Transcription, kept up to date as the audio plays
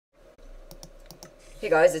Hey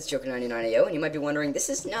guys, it's Joker99AO, and you might be wondering, this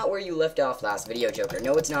is not where you left off last video, Joker.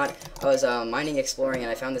 No, it's not. I was mining, exploring, and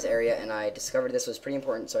I found this area, and I discovered this was pretty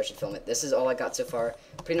important, so I should film it. This is all I got so far.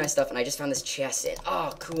 Pretty nice stuff, and I just found this chest. And,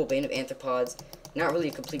 oh, cool, Bane of Arthropods. Not really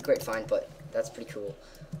a complete great find, but that's pretty cool.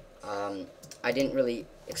 I didn't really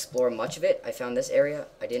explore much of it. I found this area.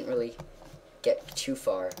 I didn't really get too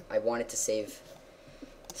far. I wanted to save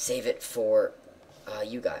it for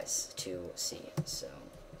you guys to see, so...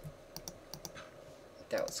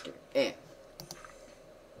 That was stupid.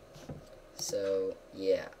 So,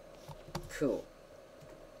 yeah. Cool.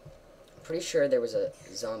 Pretty sure there was a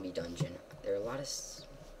zombie dungeon. There are a lot of...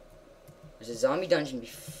 There's a zombie dungeon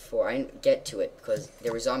before. I didn't get to it because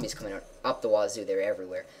there were zombies coming out up the wazoo. They were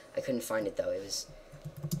everywhere. I couldn't find it, though. It was...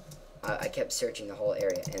 I kept searching the whole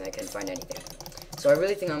area, and I couldn't find anything. So I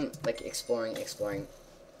really think I'm, like, exploring.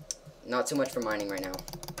 Not so much for mining right now.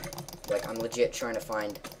 Like, I'm legit trying to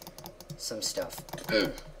find... some stuff.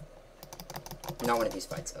 Not one of these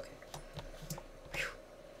fights. Okay. Whew.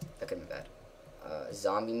 That could be bad.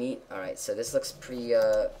 Zombie meat. Alright, so this looks pretty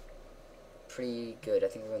good. I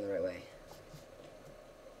think we're going the right way.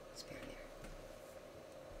 Let's be on here.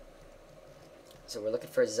 So we're looking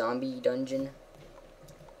for a zombie dungeon.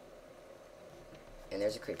 And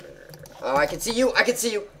there's a creeper. Oh, I can see you! I can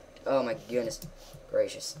see you! Oh my goodness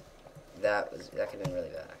gracious. That could have been really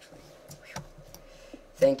bad, actually. Whew.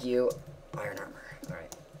 Thank you. Iron armor.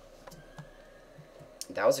 Alright.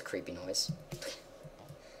 That was a creepy noise.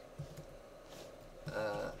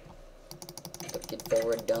 Looking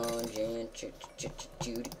for a dungeon.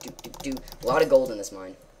 A lot of gold in this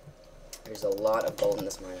mine. There's a lot of gold in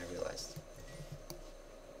this mine, I realized.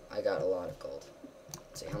 I got a lot of gold.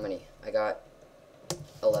 Let's see, how many? I got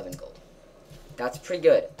 11 gold. That's pretty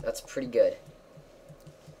good. That's pretty good.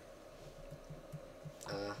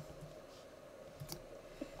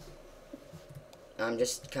 I'm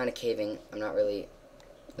just kind of caving. I'm not really...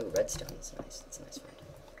 Ooh, redstone. That's nice. That's a nice find.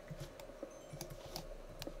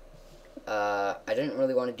 I didn't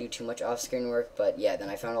really want to do too much off-screen work, but yeah, then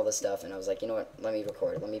I found all this stuff, and I was like, you know what? Let me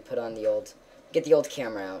record. Let me put on the old... Get the old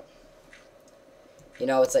camera out. You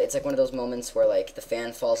know, it's like one of those moments where, like, the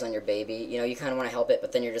fan falls on your baby. You know, you kind of want to help it,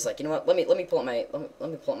 but then you're just like, you know what? Let me pull up my...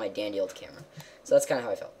 Let me pull up my dandy old camera. So that's kind of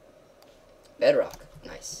how I felt. Bedrock.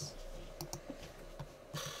 Nice.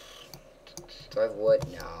 Do I have wood?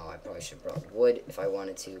 No, I probably should have brought wood if I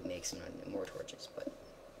wanted to make some more torches, but...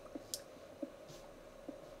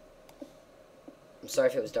 I'm sorry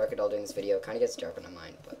if it was dark at all during this video. It kind of gets dark when I'm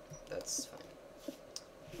mine, but that's fine.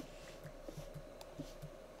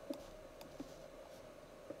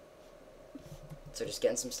 So just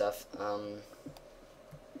getting some stuff.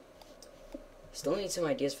 Still need some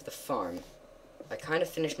ideas for the farm. I kind of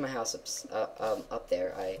finished my house up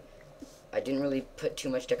there. I didn't really put too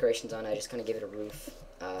much decorations on. I just kind of gave it a roof,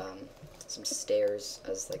 some stairs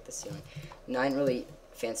as like the ceiling. No, I didn't really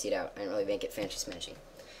fancy it out. I didn't really make it fancy smashy.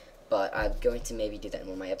 But I'm going to maybe do that in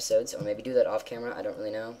one of my episodes, or maybe do that off camera. I don't really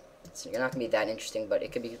know. It's not going to be that interesting, but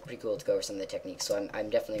it could be pretty cool to go over some of the techniques. So I'm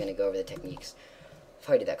definitely going to go over the techniques if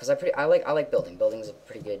I do that, because I like building. Building is a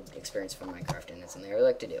pretty good experience for Minecraft, and it's something I really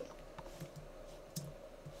like to do.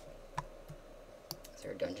 Is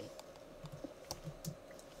there a dungeon?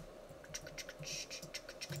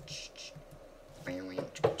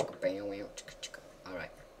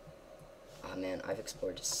 Alright. Oh man, I've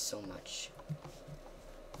explored so much.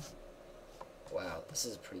 Wow, this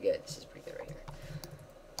is pretty good. This is pretty good right here.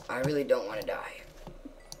 I really don't want to die.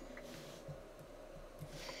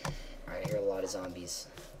 Alright, I hear a lot of zombies.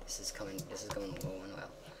 This is going low and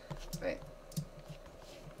well. Alright.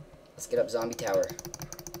 Let's get up zombie tower.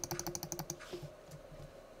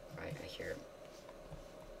 Alright, I hear him.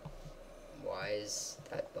 Why is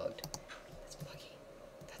that bugged? That's buggy.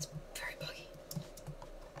 That's very buggy.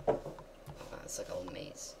 Oh wow, it's like a little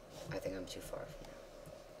maze. I think I'm too far from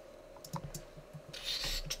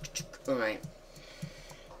now. Alright.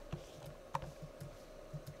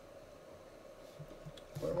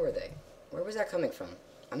 Where were they? Where was that coming from?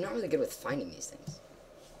 I'm not really good with finding these things.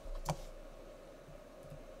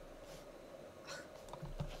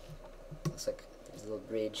 Looks like there's a little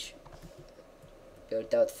bridge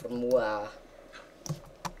built out for moi.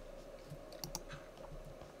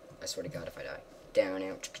 I swear to God, if I die. Down,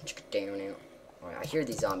 out, down, out. Alright, I hear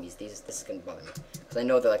these zombies. This is gonna bother me. Because I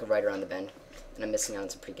know they're like right around the bend. And I'm missing out on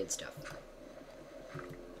some pretty good stuff.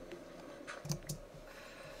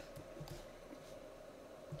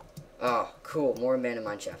 Oh, cool. More abandoned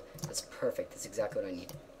mine shaft. That's perfect. That's exactly what I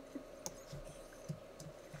need.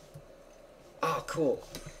 Oh, cool.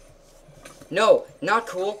 No, not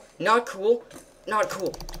cool. Not cool. Not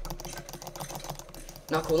cool.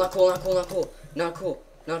 Not cool, not cool, not cool, not cool. Not cool.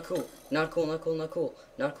 Not cool. Not cool. Not cool. Not cool.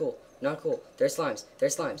 Not cool. Not cool. There's slimes.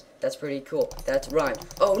 There's slimes. That's pretty cool. That's rhyme.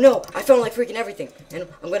 Oh no! I found like freaking everything, and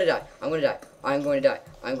I'm gonna die. I'm gonna die. I'm going to die.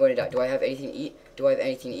 I'm going to die. Do I have anything to eat? Do I have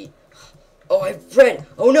anything to eat? Oh, I have bread.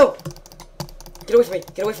 Oh no! Get away from me!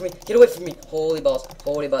 Get away from me! Get away from me! Holy balls!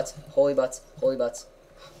 Holy butts! Holy butts! Holy butts!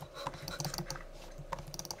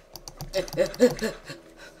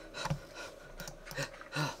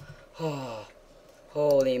 Oh,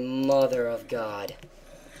 holy mother of God!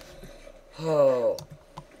 Oh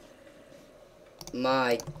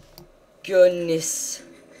my goodness!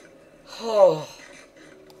 Oh,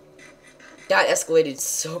 that escalated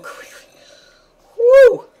so quickly.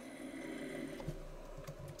 Woo!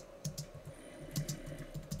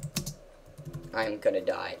 I'm gonna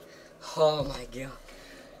die. Oh my God.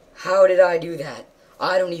 How did I do that?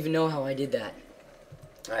 I don't even know how I did that.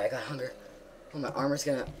 Alright, I got hunger. Oh, my armor's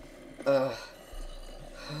gonna...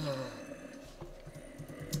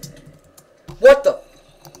 What the?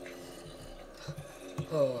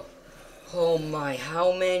 Oh my,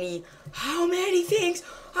 how many things?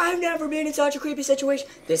 I've never been in such a creepy situation.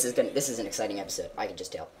 This is an exciting episode. I can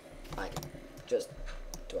just tell. I can just...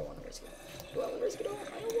 Do I want to risk it? Do I want to risk it all?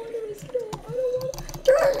 I don't want to risk it all. I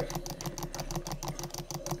don't want to...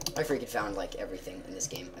 I freaking found, like, everything in this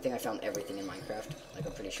game. I think I found everything in Minecraft. Like,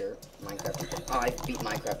 I'm pretty sure. Minecraft. Oh, I beat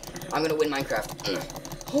Minecraft. I'm gonna win Minecraft.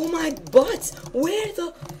 Oh, my butts! Where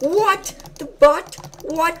the... What? The butt?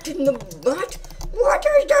 What in the butt? What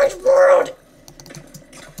is this world?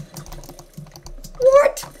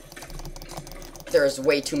 What? There's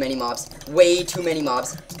way too many mobs. Way too many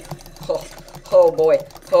mobs. Oh boy.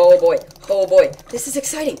 Oh boy. Oh boy. This is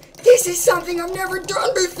exciting. This is something I've never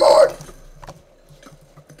done before.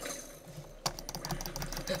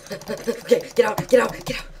 Okay, get out, get out,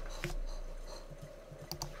 get out.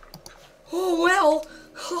 Oh, well.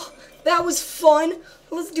 Oh, that was fun.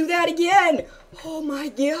 Let's do that again. Oh, my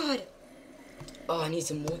God. Oh, I need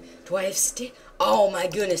some wood. Do I have stick? Oh, my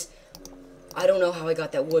goodness. I don't know how I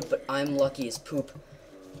got that wood, but I'm lucky as poop.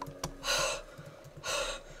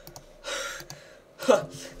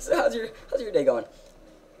 So how's your day going?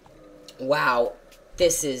 Wow.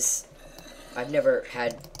 This is... I've never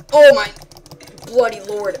had... Oh, my... Bloody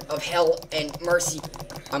Lord of hell and mercy.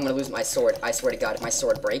 I'm gonna lose my sword. I swear to God, if my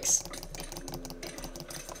sword breaks.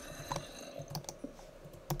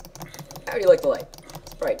 How do you like the light?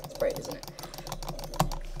 It's bright, isn't it? Oh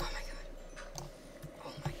my God.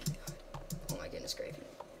 Oh my God. Oh my goodness gravy.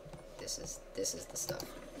 This is the stuff.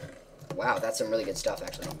 Wow, that's some really good stuff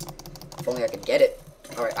actually. If only I could get it.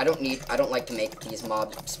 Alright, I don't like to make these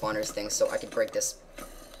mob spawners things, so I could break this.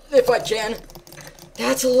 If I can.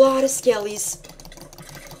 That's a lot of skellies.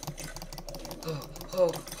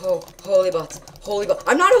 Holy butts. Holy butts.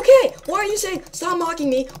 I'm not okay. Why are you saying, stop mocking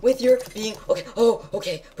me with your being okay? Oh,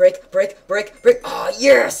 okay. Break. Ah,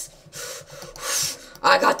 yes.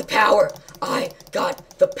 I got the power. I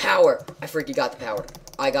got the power. I freaking got the power.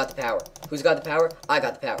 I got the power. Who's got the power? I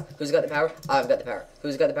got the power. Who's got the power? I've got the power.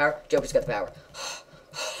 Who's got the power? Joker's got the power.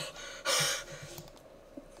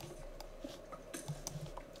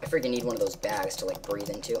 I freaking need one of those bags to, like, breathe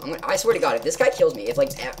into. I swear to God, if this guy kills me, if,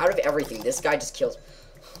 like, out of everything, this guy just kills...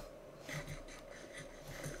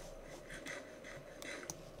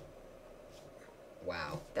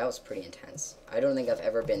 Wow, that was pretty intense. I don't think I've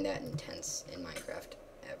ever been that intense in Minecraft,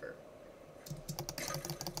 ever.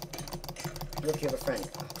 Look, you have a friend.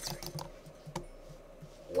 Oh, that's great.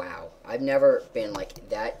 Wow, I've never been, like,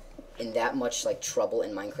 that, in that much, like, trouble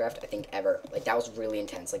in Minecraft, I think, ever. Like, that was really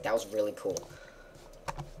intense. Like, that was really cool.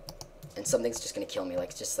 And something's just gonna kill me,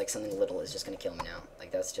 like, just, like, something little is just gonna kill me now.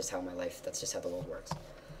 Like, that's just how my life, that's just how the world works.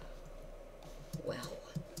 Well.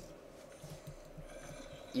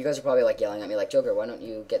 You guys are probably, like, yelling at me, like, Joker, why don't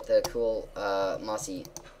you get the cool, mossy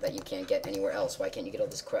that you can't get anywhere else? Why can't you get all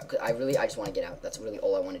this crap? 'Cause I just want to get out. That's really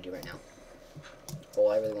all I want to do right now. All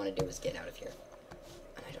I really want to do is get out of here.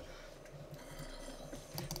 And I don't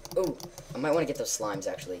know. Ooh, I might want to get those slimes,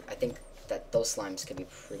 actually. I think that those slimes could be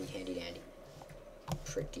pretty handy-dandy.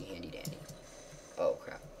 Pretty handy-dandy. Oh,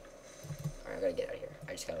 crap. Alright, I gotta get out of here.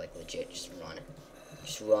 I just gotta, like, legit just run.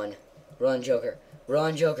 Just run. Run, Joker.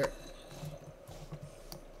 Run, Joker.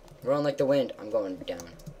 Run like the wind. I'm going down.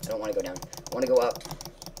 I don't want to go down. I want to go up.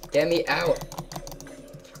 Get me out.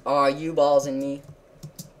 Are you balls in me?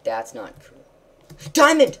 That's not cool.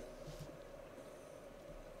 Diamond!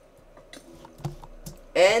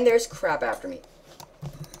 And there's crap after me.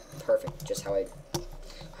 Perfect. Just how I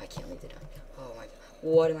can't leave the diamond. Oh my God.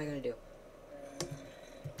 What am I going to do?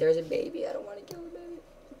 There's a baby. I don't want to kill the baby.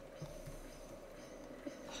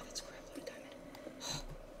 Oh, that's crap. Diamond.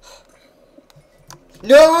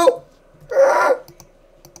 No! Ah!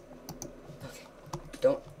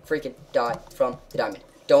 freaking die from the diamond.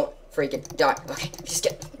 Don't freaking die. Okay, just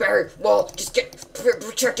get buried. Wall, just get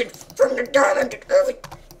protected from the diamond.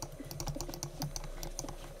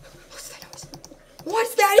 What's that noise?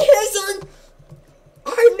 What's that hissing?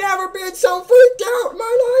 I've never been so freaked out in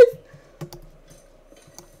my life.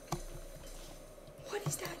 What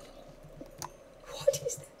is that? What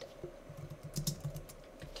is that?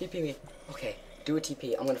 TP me. Okay, do a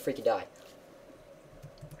TP. I'm gonna freaking die.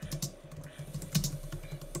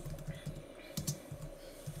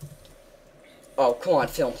 Oh, come on,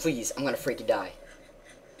 film, please. I'm gonna freaking die.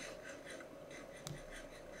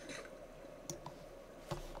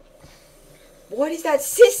 What is that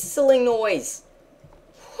sizzling noise?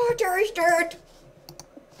 What is that?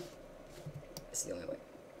 This is the only way.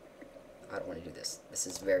 I don't want to do this. This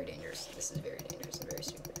is very dangerous. This is very dangerous and very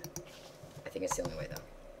stupid. I think it's the only way, though.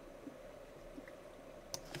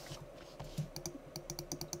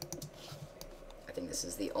 I think this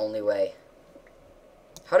is the only way.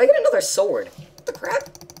 How did I get another sword? What the crap?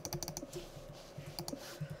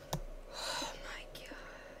 Oh my god.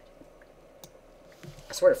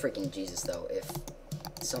 I swear to freaking Jesus, though, if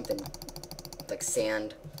something like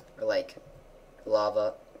sand or like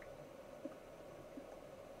lava,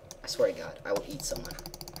 I swear to God, I will eat someone.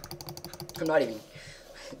 I'm not even...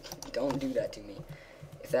 Don't do that to me.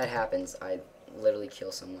 If that happens, I literally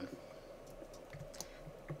kill someone.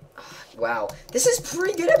 Wow, this is a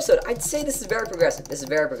pretty good episode. I'd say this is very progressive. This is a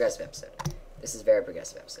very progressive episode. This is a very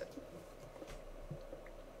progressive episode.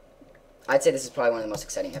 I'd say this is probably one of the most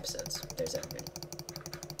exciting episodes there's ever been.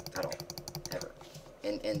 At all. Ever.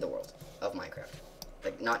 In the world of Minecraft.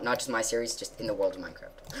 Like, not just my series, just in the world of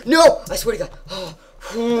Minecraft. No! I swear to God.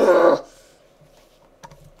 Oh,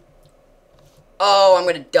 oh I'm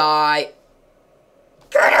gonna die.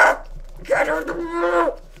 Get up! Get up!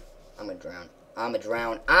 I'm gonna drown. I'm gonna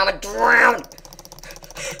drown. I'm gonna drown!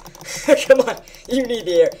 Come on. You need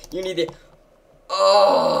the air. You need the air.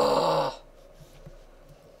 Oh!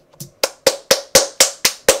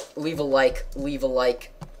 Leave a like. Leave a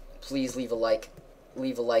like. Please leave a like.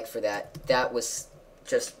 Leave a like for that. That was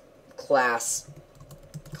just class.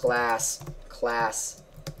 Class. Class.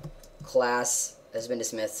 Class has been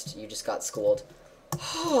dismissed. You just got schooled.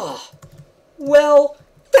 Well,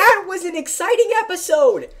 that was an exciting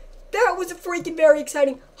episode. That was a freaking very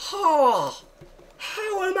exciting. How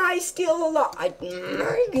am I still alive?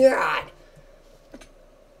 My God.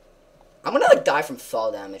 I'm gonna like die from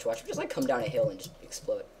fall damage. Watch me just like come down a hill and just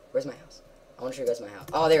explode. Where's my house? I want to show you guys my house.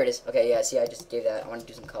 Oh, there it is. Okay, yeah, see, I just gave that. I want to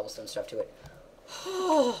do some cobblestone stuff to it.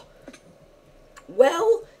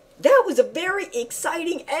 Well, that was a very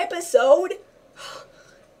exciting episode.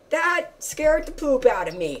 That scared the poop out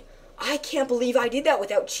of me. I can't believe I did that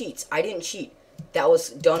without cheats. I didn't cheat. That was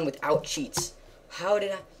done without cheats. How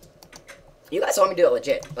did I... You guys saw me do it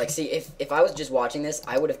legit. Like, see, if I was just watching this,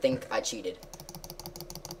 I would have think I cheated.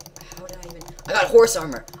 How did I even... I got horse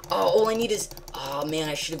armor. Oh, all I need is... Oh, man,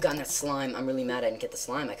 I should have gotten that slime. I'm really mad I didn't get the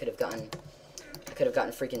slime. I could have gotten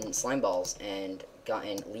freaking slime balls and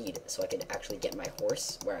gotten lead so I could actually get my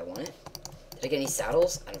horse where I want it. Did I get any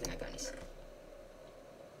saddles? I don't think I got any.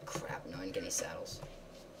 Crap, no, I didn't get any saddles.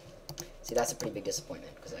 See, that's a pretty big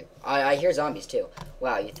disappointment, because I hear zombies, too.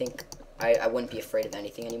 Wow, you think I wouldn't be afraid of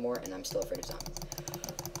anything anymore, and I'm still afraid of zombies.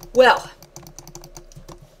 Well,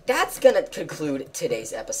 that's gonna conclude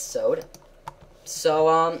today's episode.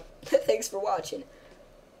 So, thanks for watching.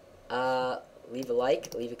 Leave a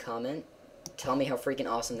like, leave a comment. Tell me how freaking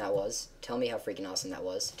awesome that was. Tell me how freaking awesome that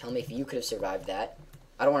was. Tell me if you could have survived that.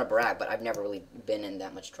 I don't want to brag, but I've never really been in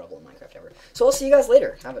that much trouble in Minecraft ever. So I'll see you guys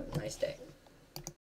later. Have a nice day.